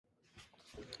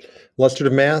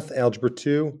Illustrative Math, Algebra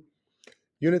 2,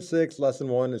 Unit 6, Lesson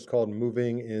 1 is called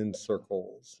Moving in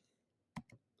Circles.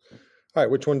 All right,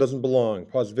 which one doesn't belong?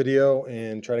 Pause video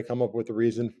and try to come up with a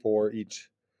reason for each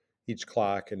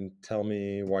clock and tell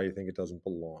me why you think it doesn't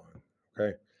belong,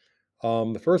 okay?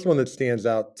 The first one that stands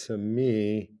out to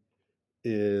me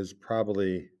is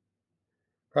probably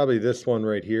this one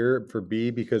right here for B,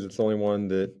 because it's the only one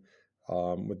that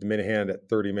with the minute hand at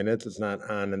 30 minutes, it's not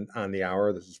on the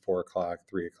hour. This is 4 o'clock,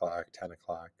 3 o'clock, 10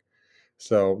 o'clock.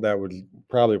 So that would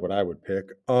probably what I would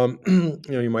pick.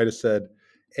 You might have said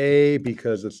A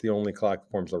because it's the only clock that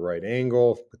forms a right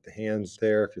angle with the hands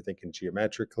there, if you're thinking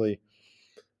geometrically.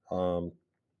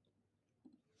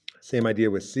 Same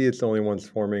idea with C. It's the only one's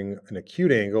forming an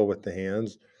acute angle with the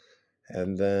hands.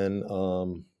 And then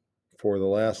for the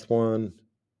last one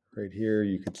right here,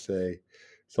 you could say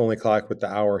it's the only clock with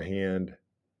the hour hand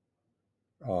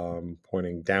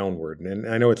pointing downward. And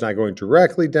I know it's not going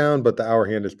directly down, but the hour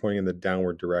hand is pointing in the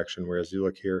downward direction, whereas you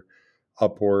look here,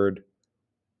 upward,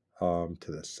 to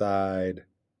the side,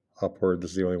 upward.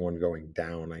 This is the only one going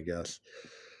down, I guess.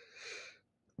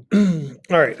 All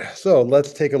right, so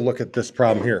let's take a look at this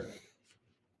problem here.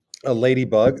 A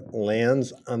ladybug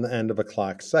lands on the end of a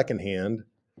clock's second hand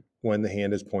when the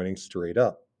hand is pointing straight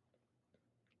up.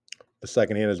 The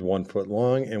second hand is 1 foot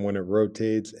long, and when it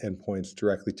rotates and points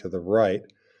directly to the right,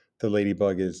 the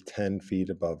ladybug is 10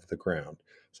 feet above the ground.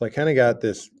 So I kind of got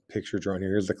this picture drawn here.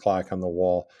 Here's the clock on the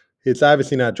wall. It's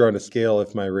obviously not drawn to scale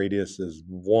if my radius is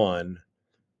 1,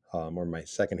 or my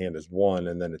second hand is 1,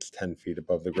 and then it's 10 feet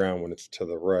above the ground when it's to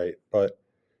the right. But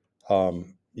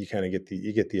you kind of get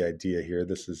the idea here.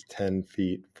 This is 10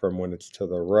 feet from when it's to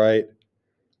the right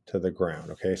to the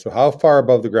ground. Okay, so how far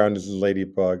above the ground is the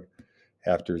ladybug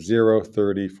after 0,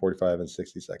 30, 45, and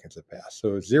 60 seconds have passed?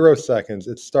 So 0 seconds,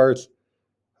 it starts,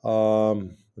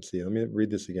 let's see, let me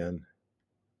read this again.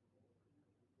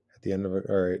 At the end of it,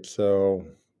 all right, so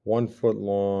 1 foot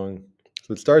long.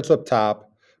 So it starts up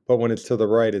top, but when it's to the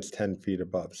right, it's 10 feet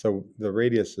above. So the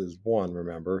radius is 1,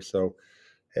 remember? So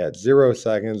at 0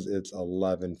 seconds, it's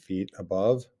 11 feet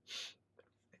above.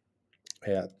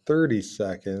 At 30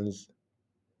 seconds,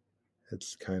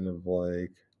 it's kind of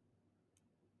like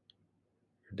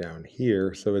down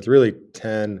here. So it's really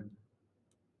 10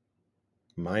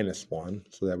 minus 1.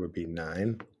 So that would be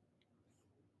 9.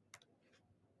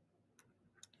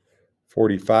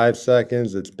 45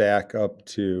 seconds, it's back up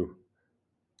to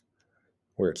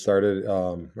where it started,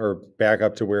 or back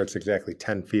up to where it's exactly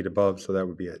 10 feet above. So that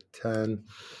would be at 10.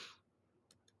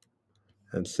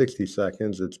 And 60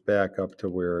 seconds, it's back up to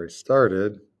where I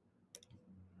started.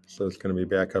 So it's going to be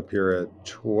back up here at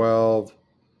 12.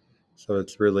 So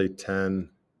it's really 10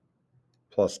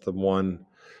 plus the one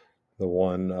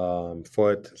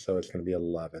foot. So it's going to be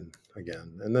 11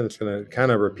 again. And then it's going to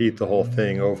kind of repeat the whole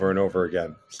thing over and over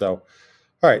again. So,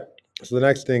 all right. So the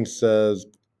next thing says,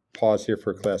 pause here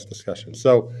for class discussion.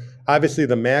 So obviously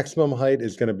the maximum height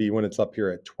is going to be when it's up here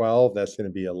at 12. That's going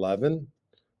to be 11.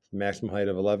 Maximum height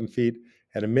of 11 feet.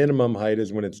 And a minimum height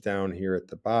is when it's down here at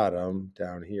the bottom.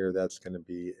 Down here, that's going to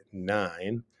be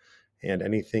 9. And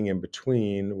anything in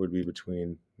between would be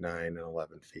between 9 and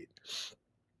 11 feet.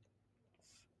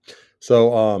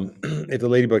 So if the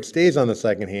ladybug stays on the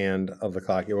second hand of the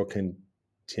clock, it will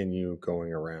continue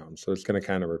going around. So it's going to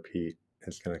kind of repeat.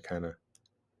 It's going to kind of,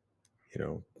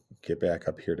 get back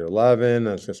up here to 11.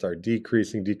 Then it's going to start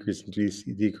decreasing.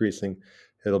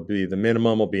 It'll be, the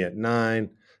minimum will be at 9.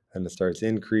 And it starts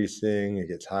increasing. It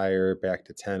gets higher, back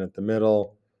to 10 at the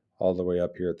middle, all the way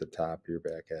up here at the top. You're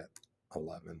back at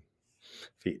 11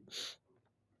 feet.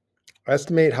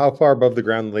 Estimate how far above the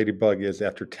ground the ladybug is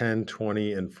after 10,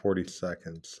 20, and 40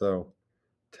 seconds. So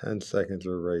 10 seconds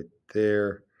are right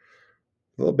there.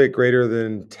 A little bit greater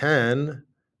than 10,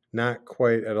 not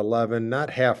quite at 11, not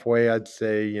halfway. I'd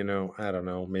say, I don't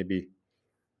know, maybe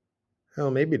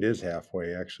it is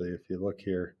halfway, actually, if you look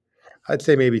here. I'd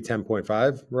say maybe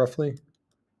 10.5, roughly.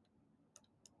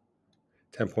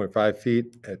 10.5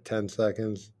 feet at 10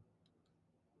 seconds.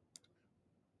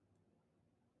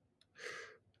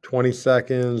 20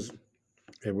 seconds,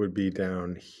 it would be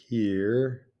down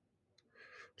here.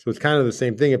 So it's kind of the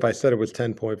same thing. If I said it was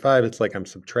 10.5, it's like I'm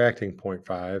subtracting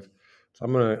 0.5. So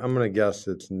I'm gonna guess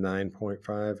it's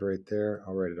 9.5 right there.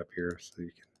 I'll write it up here so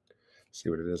you can see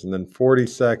what it is. And then 40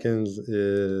 seconds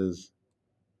is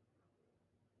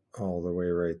all the way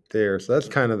right there. So that's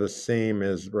kind of the same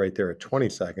as right there at 20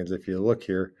 seconds. If you look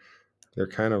here, they're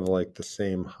kind of like the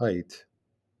same height.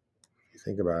 If you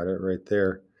think about it right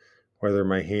there, whether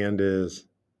my hand is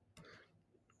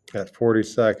at 40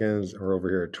 seconds or over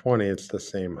here at 20, it's the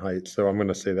same height. So I'm going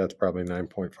to say that's probably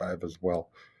 9.5 as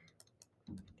well.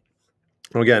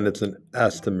 Again, it's an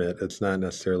estimate. It's not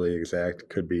necessarily exact. It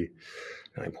could be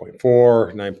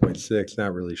 9.4, 9.6,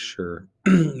 not really sure.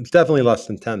 It's definitely less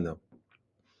than 10, though.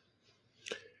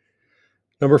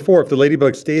 Number 4, if the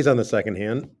ladybug stays on the second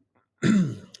hand,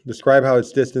 describe how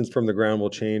its distance from the ground will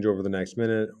change over the next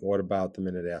minute. What about the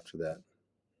minute after that?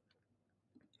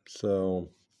 So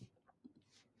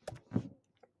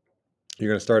you're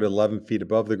going to start at 11 feet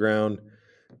above the ground,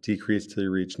 decrease till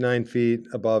you reach 9 feet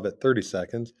above at 30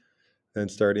 seconds, then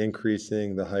start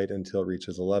increasing the height until it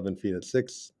reaches 11 feet at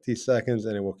 60 seconds,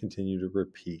 and it will continue to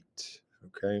repeat.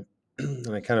 Okay,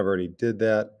 and I kind of already did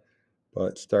that,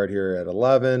 but start here at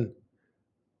 11.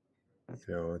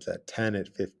 It's at 10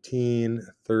 at 15,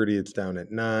 30, it's down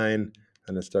at 9,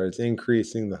 and it starts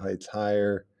increasing, the height's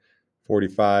higher.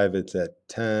 45, it's at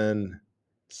 10,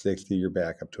 60, you're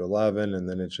back up to 11, and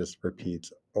then it just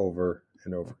repeats over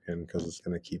and over again because it's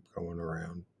going to keep going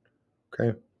around.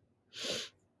 Okay.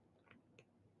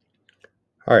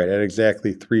 All right, at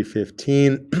exactly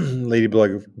 3:15,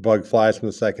 ladybug flies from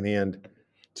the second hand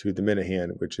to the minute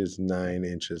hand, which is 9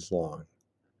 inches long.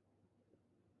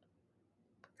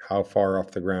 How far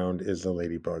off the ground is the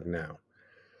ladybug now?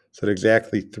 So at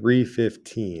exactly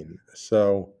 3:15.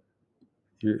 So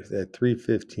you're at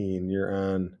 3:15, you're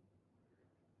on,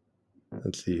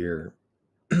 let's see here.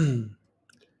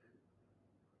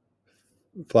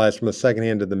 Flies from the second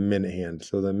hand to the minute hand.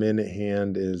 So the minute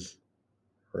hand is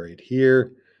right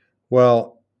here.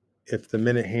 Well, if the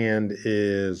minute hand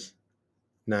is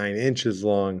 9 inches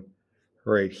long,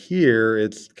 right here,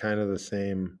 it's kind of the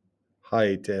same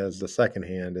height as the second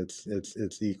hand.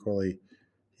 It's equally,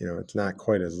 it's not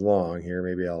quite as long here.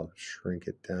 Maybe I'll shrink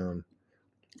it down.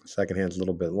 Second hand's a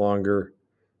little bit longer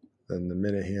than the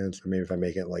minute hand. So maybe if I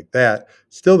make it like that,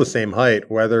 still the same height,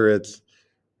 whether it's,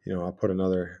 I'll put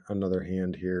another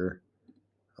hand here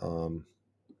in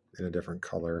a different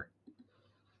color.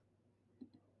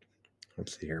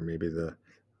 Let's see here. Maybe the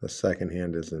second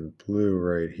hand is in blue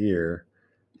right here.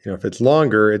 If it's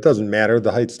longer, it doesn't matter.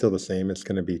 The height's still the same. It's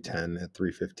going to be 10 at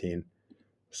 3:15.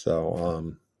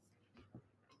 So,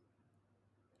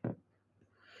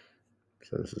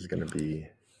 so this is going to be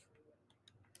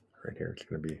right here. It's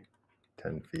going to be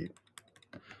 10 feet.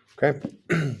 Okay.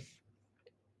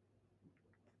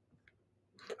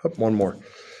 One more.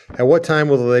 At what time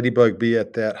will the ladybug be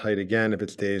at that height again if it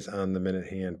stays on the minute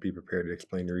hand? Be prepared to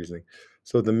explain your reasoning.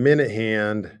 So the minute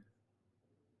hand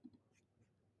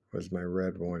was my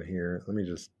red one here. Let me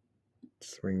just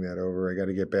swing that over. I got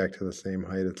to get back to the same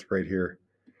height. It's right here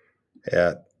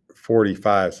at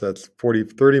 45. So that's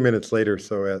 30 minutes later.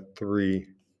 So at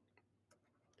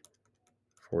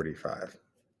 3:45.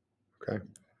 Okay.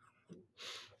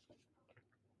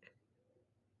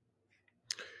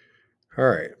 All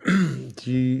right.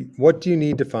 What do you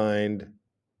need to find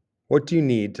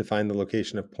the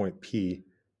location of point P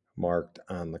marked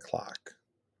on the clock?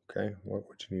 Okay. What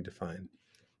would you need to find?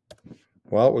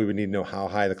 Well, we would need to know how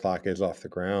high the clock is off the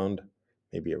ground.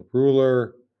 Maybe a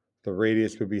ruler. The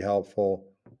radius would be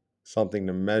helpful. Something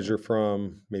to measure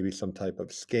from, maybe some type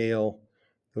of scale.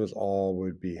 Those all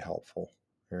would be helpful.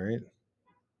 All right.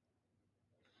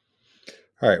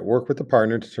 All right, work with the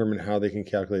partner to determine how they can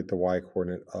calculate the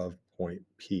y-coordinate of point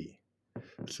P.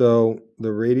 So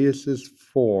the radius is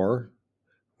 4.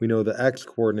 We know the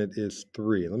x-coordinate is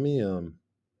 3. Let me,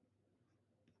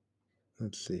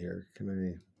 let's see here. Can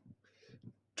I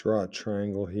draw a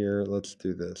triangle here? Let's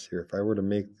do this here. If I were to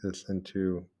make this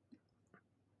into,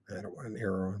 I don't want an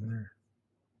arrow in there.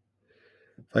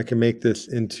 If I can make this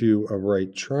into a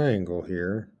right triangle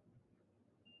here,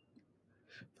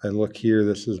 if I look here,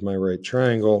 this is my right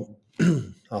triangle.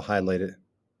 I'll highlight it.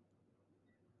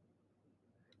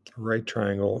 Right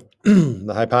triangle.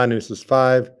 The hypotenuse is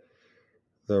 5.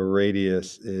 The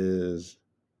radius is,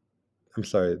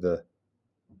 the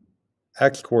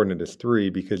x-coordinate is 3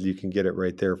 because you can get it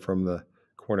right there from the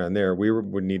coordinate on there. We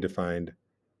would need to find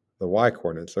the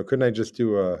y-coordinate. So couldn't I just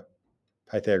do a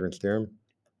Pythagorean theorem?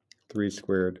 3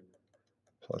 squared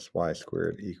plus y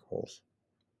squared equals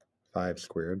 5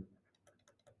 squared.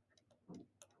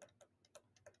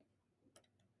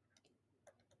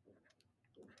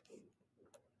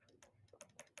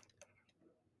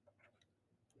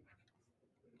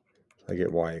 I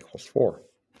get y equals 4.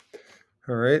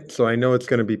 All right, so I know it's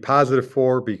going to be positive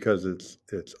 4 because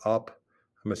it's up.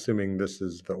 I'm assuming this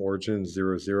is the origin,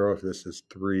 0, 0, if this is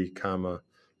 3, comma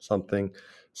something.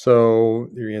 So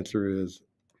your answer is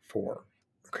 4,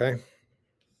 okay?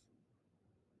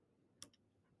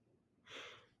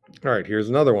 All right, here's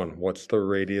another one. What's the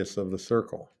radius of the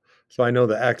circle? So I know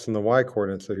the x and the y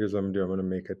coordinates, so here's what I'm going to do. I'm going to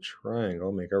make a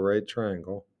triangle, make a right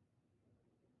triangle.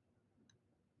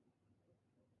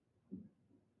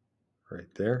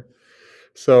 right there.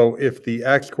 So if the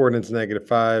x-coordinate's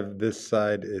 -5, this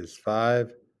side is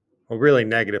 5. Well, really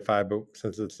 -5, but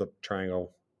since it's a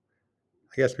triangle,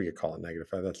 I guess we could call it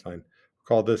 -5. That's fine.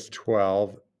 Call this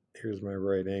 12. Here's my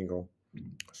right angle.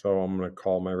 So I'm going to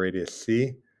call my radius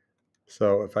C.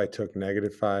 So if I took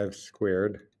 -5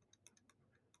 squared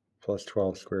plus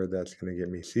 12 squared, that's going to give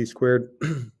me C squared.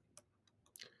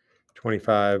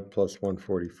 25 plus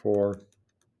 144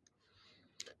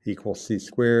 equals C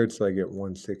squared. So I get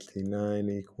 169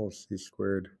 equals C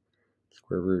squared,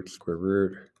 square root,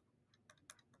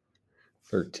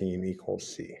 13 equals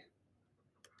C.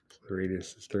 So the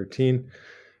radius is 13.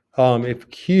 If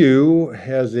Q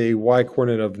has a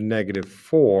y-coordinate of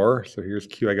 -4, so here's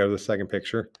Q, I go to the second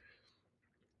picture.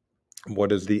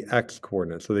 What is the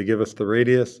x-coordinate? So they give us the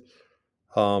radius.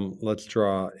 Let's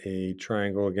draw a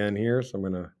triangle again here. So I'm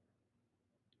going to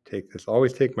take this,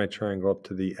 always take my triangle up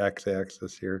to the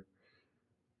x-axis here.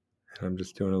 And I'm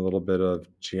just doing a little bit of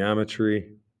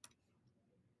geometry.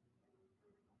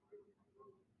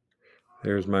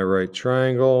 There's my right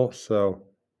triangle. So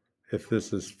if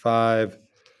this is 5,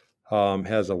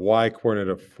 has a y-coordinate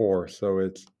of 4. So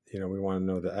it's, we want to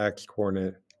know the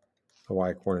x-coordinate. The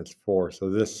y-coordinate's 4. So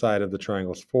this side of the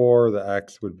triangle is 4. The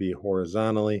x would be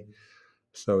horizontally.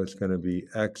 So it's going to be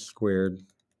x squared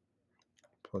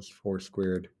plus 4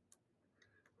 squared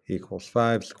equals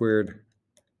 5 squared.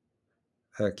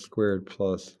 X squared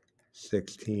plus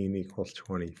 16 equals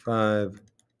 25.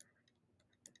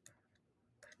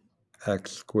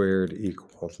 X squared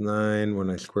equals 9. When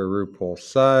I square root both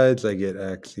sides, I get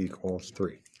x equals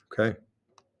 3. Okay.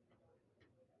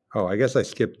 Oh, I guess I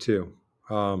skipped 2.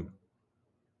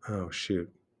 Oh, shoot.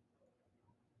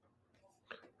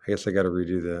 I guess I got to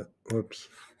redo that. Whoops.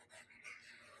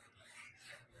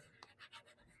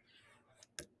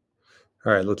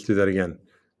 All right, let's do that again.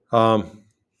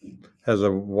 Has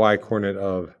a y-coordinate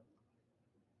of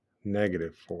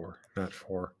 -4, not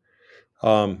 4.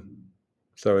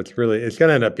 So it's going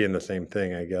to end up being the same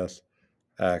thing, I guess.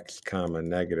 X comma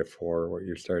 -4. What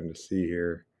you're starting to see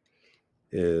here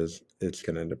is it's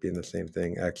going to end up being the same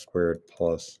thing. X squared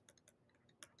plus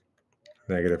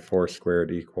 -4 squared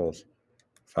equals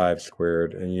 5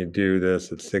 squared. And you do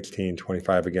this, it's 16,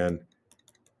 25 again.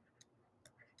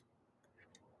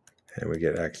 And we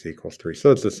get x equals 3.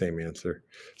 So it's the same answer.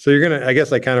 So you're going to, I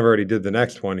guess I kind of already did the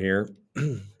next one here.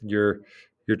 Your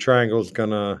triangle is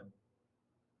going to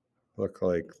look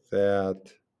like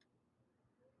that.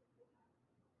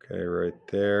 Okay, right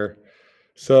there.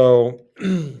 So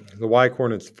the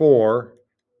y-coordinate's 4.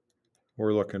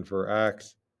 We're looking for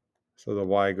x. So the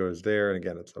y goes there. And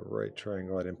again, it's a right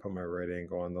triangle. I didn't put my right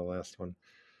angle on the last one.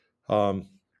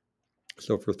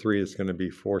 So for 3, it's going to be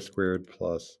 4 squared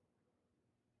plus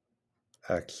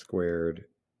x squared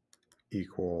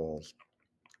equals,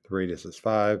 the radius is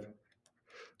 5.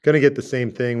 Going to get the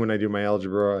same thing when I do my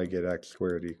algebra. I get x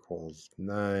squared equals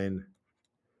 9.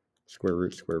 Square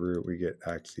root, we get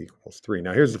x equals 3.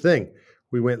 Now here's the thing.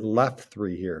 We went left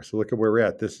 3 here. So look at where we're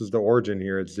at. This is the origin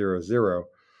here. It's 0, 0.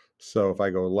 So if I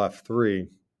go left 3,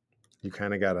 you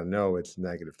kind of got to know it's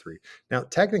 -3. Now,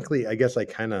 technically, I guess I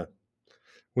kind of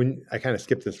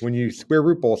skipped this. When you square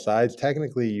root both sides,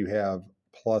 technically you have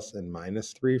plus and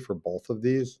 -3 for both of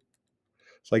these.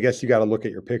 So I guess you got to look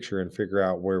at your picture and figure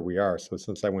out where we are. So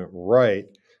since I went right,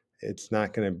 it's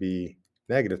not going to be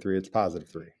 -3, it's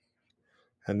 +3.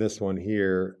 And this one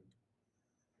here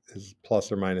is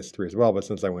plus or -3 as well. But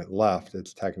since I went left,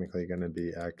 it's technically going to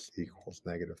be x equals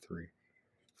 -3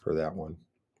 for that one.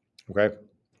 Okay.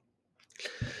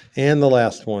 And the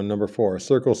last one, number 4, a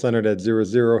circle centered at 0,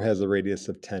 0 has a radius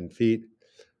of 10 feet.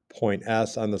 Point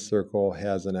S on the circle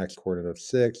has an x-coordinate of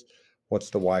 6. What's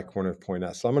the y-coordinate of point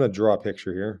S? So I'm going to draw a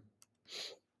picture here.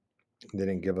 They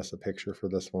didn't give us a picture for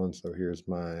this one, so here's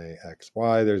my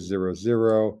xy. There's 0,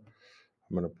 0.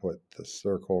 I'm going to put the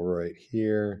circle right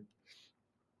here.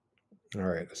 All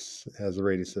right, it has a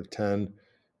radius of 10.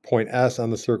 Point S on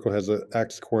the circle has an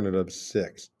x-coordinate of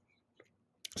 6.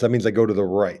 So that means I go to the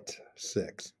right,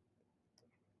 6.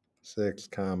 6,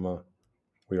 comma,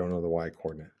 we don't know the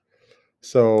y-coordinate.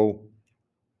 So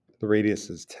the radius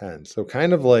is 10. So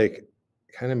kind of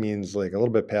means like a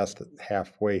little bit past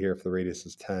halfway here. If the radius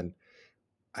is 10,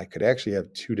 I could actually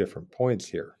have 2 different points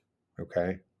here.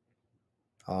 Okay.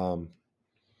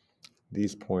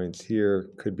 These points here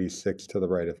could be 6 to the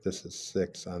right if this is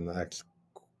 6 on the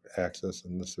x-axis,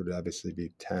 and this would obviously be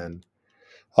 10.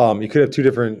 You could have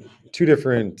two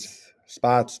different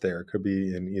spots there. It could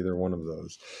be in either one of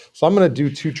those. So I'm going to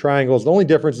do 2 triangles. The only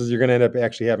difference is you're going to end up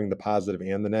actually having the positive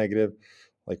and the negative,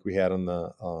 like we had on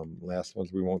the last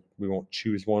ones. We won't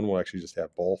choose one. We'll actually just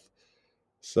have both.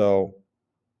 So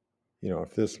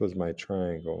if this was my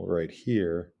triangle right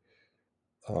here,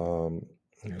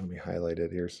 let me highlight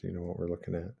it here so you know what we're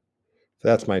looking at. So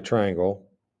that's my triangle.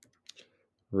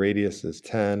 Radius is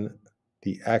 10.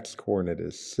 The x-coordinate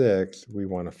is 6. We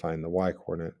want to find the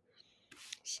y-coordinate.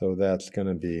 So that's going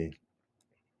to be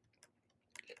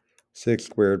 6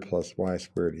 squared plus y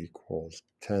squared equals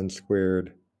 10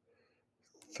 squared.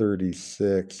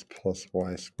 36 plus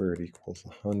y squared equals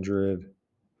 100.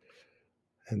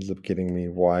 Ends up getting me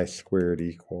y squared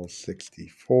equals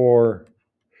 64.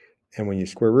 And when you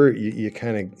square root, you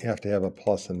kind of have to have a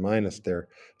plus and minus there.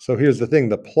 So here's the thing.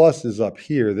 The plus is up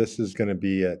here. This is going to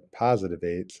be at positive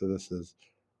 8. So this is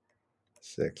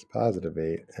 6, positive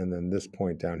 8. And then this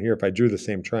point down here, if I drew the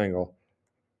same triangle,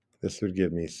 this would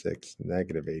give me 6,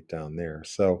 negative 8 down there.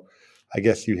 So I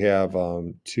guess you have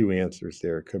two answers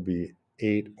there. It could be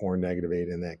 8 or negative 8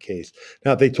 in that case.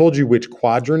 Now, if they told you which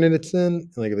quadrant it's in,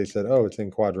 like if they said, oh, it's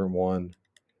in quadrant 1,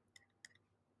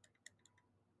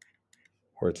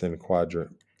 or it's in quadrant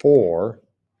 4,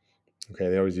 okay,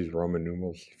 they always use Roman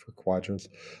numerals for quadrants,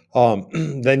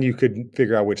 then you could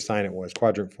figure out which sign it was.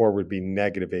 Quadrant 4 would be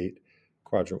negative 8.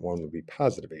 Quadrant 1 would be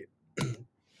positive 8.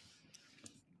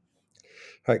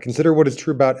 All right, consider what is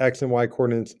true about x and y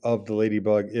coordinates of the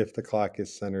ladybug if the clock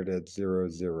is centered at 0,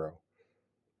 0.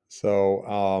 So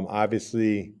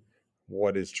obviously,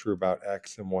 what is true about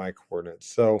x and y coordinates?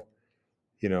 So,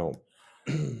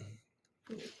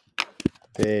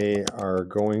 they are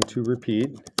going to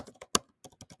repeat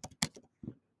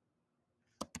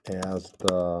as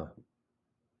the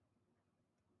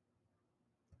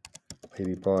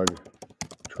ladybug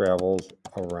travels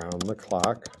around the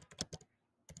clock.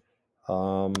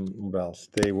 What else?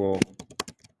 They will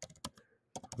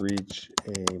reach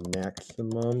a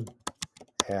maximum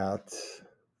at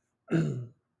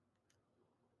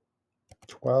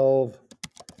 12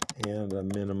 and a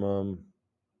minimum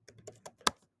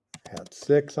at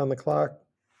 6 on the clock.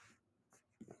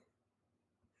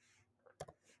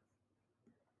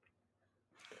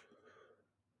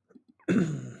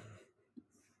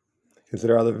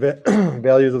 Consider how the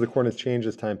values of the coordinates change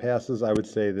as time passes. I would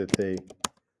say that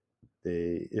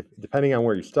if depending on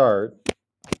where you start,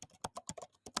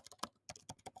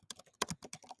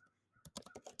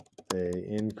 they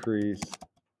increase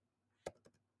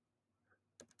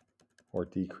or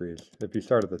decrease. If you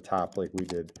start at the top like we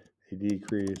did, they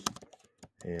decrease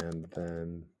and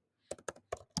then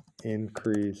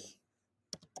increase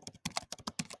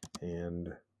and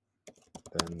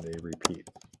then they repeat.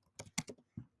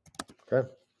 Okay.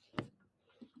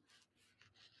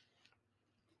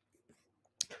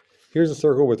 Here's a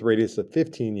circle with radius of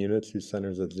 15 units whose center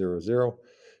is at 0, 0.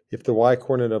 If the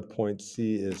y-coordinate of point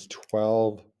C is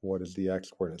 12, what is the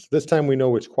x-coordinate? So this time we know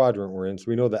which quadrant we're in. So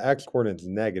we know the x-coordinate is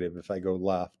negative if I go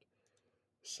left.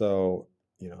 So,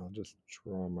 I'll just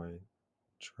draw my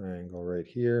triangle right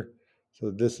here.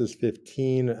 So this is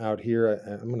 15 out here.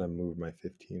 I'm going to move my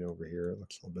 15 over here. It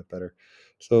looks a little bit better.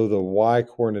 So the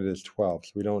y-coordinate is 12.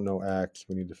 So we don't know x.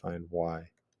 We need to find y.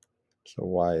 So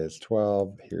y is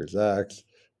 12. Here's x.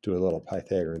 Do a little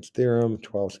Pythagorean theorem.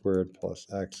 12 squared plus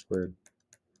x squared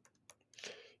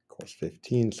equals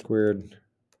 15 squared.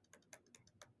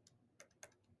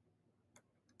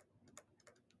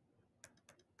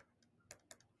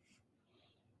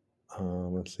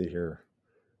 Let's see here.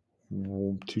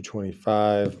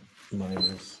 225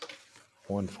 minus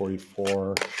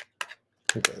 144. I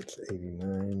think that's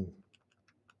 89.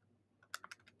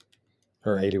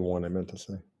 Or 81, I meant to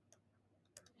say.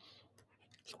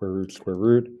 Square root, square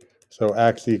root. So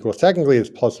x equals, technically it's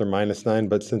plus or minus 9,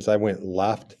 but since I went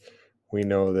left, we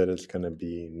know that it's going to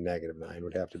be negative 9. It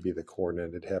would have to be the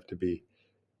coordinate. It'd have to be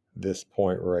this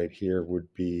point right here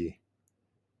would be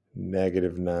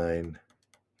negative 9,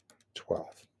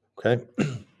 12. Okay?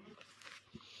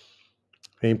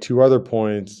 Name two other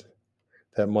points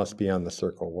that must be on the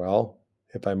circle. Well,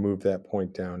 if I move that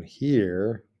point down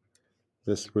here,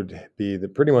 this would be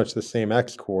pretty much the same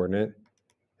x-coordinate.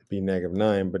 It'd be negative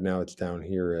 9, but now it's down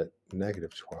here at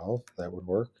negative 12. That would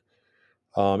work.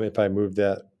 If I move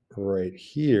that right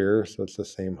here, so it's the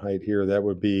same height here, that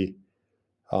would be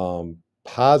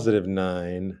positive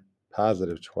 9,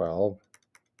 positive 12.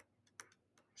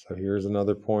 So here's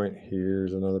another point,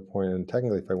 and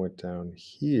technically if I went down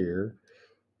here,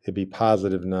 it'd be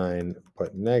positive 9,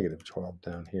 but negative 12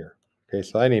 down here. Okay,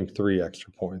 so I named 3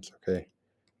 extra points, okay,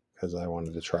 because I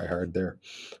wanted to try hard there.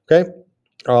 Okay,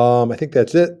 I think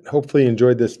that's it. Hopefully you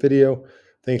enjoyed this video.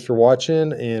 Thanks for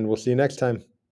watching, and we'll see you next time.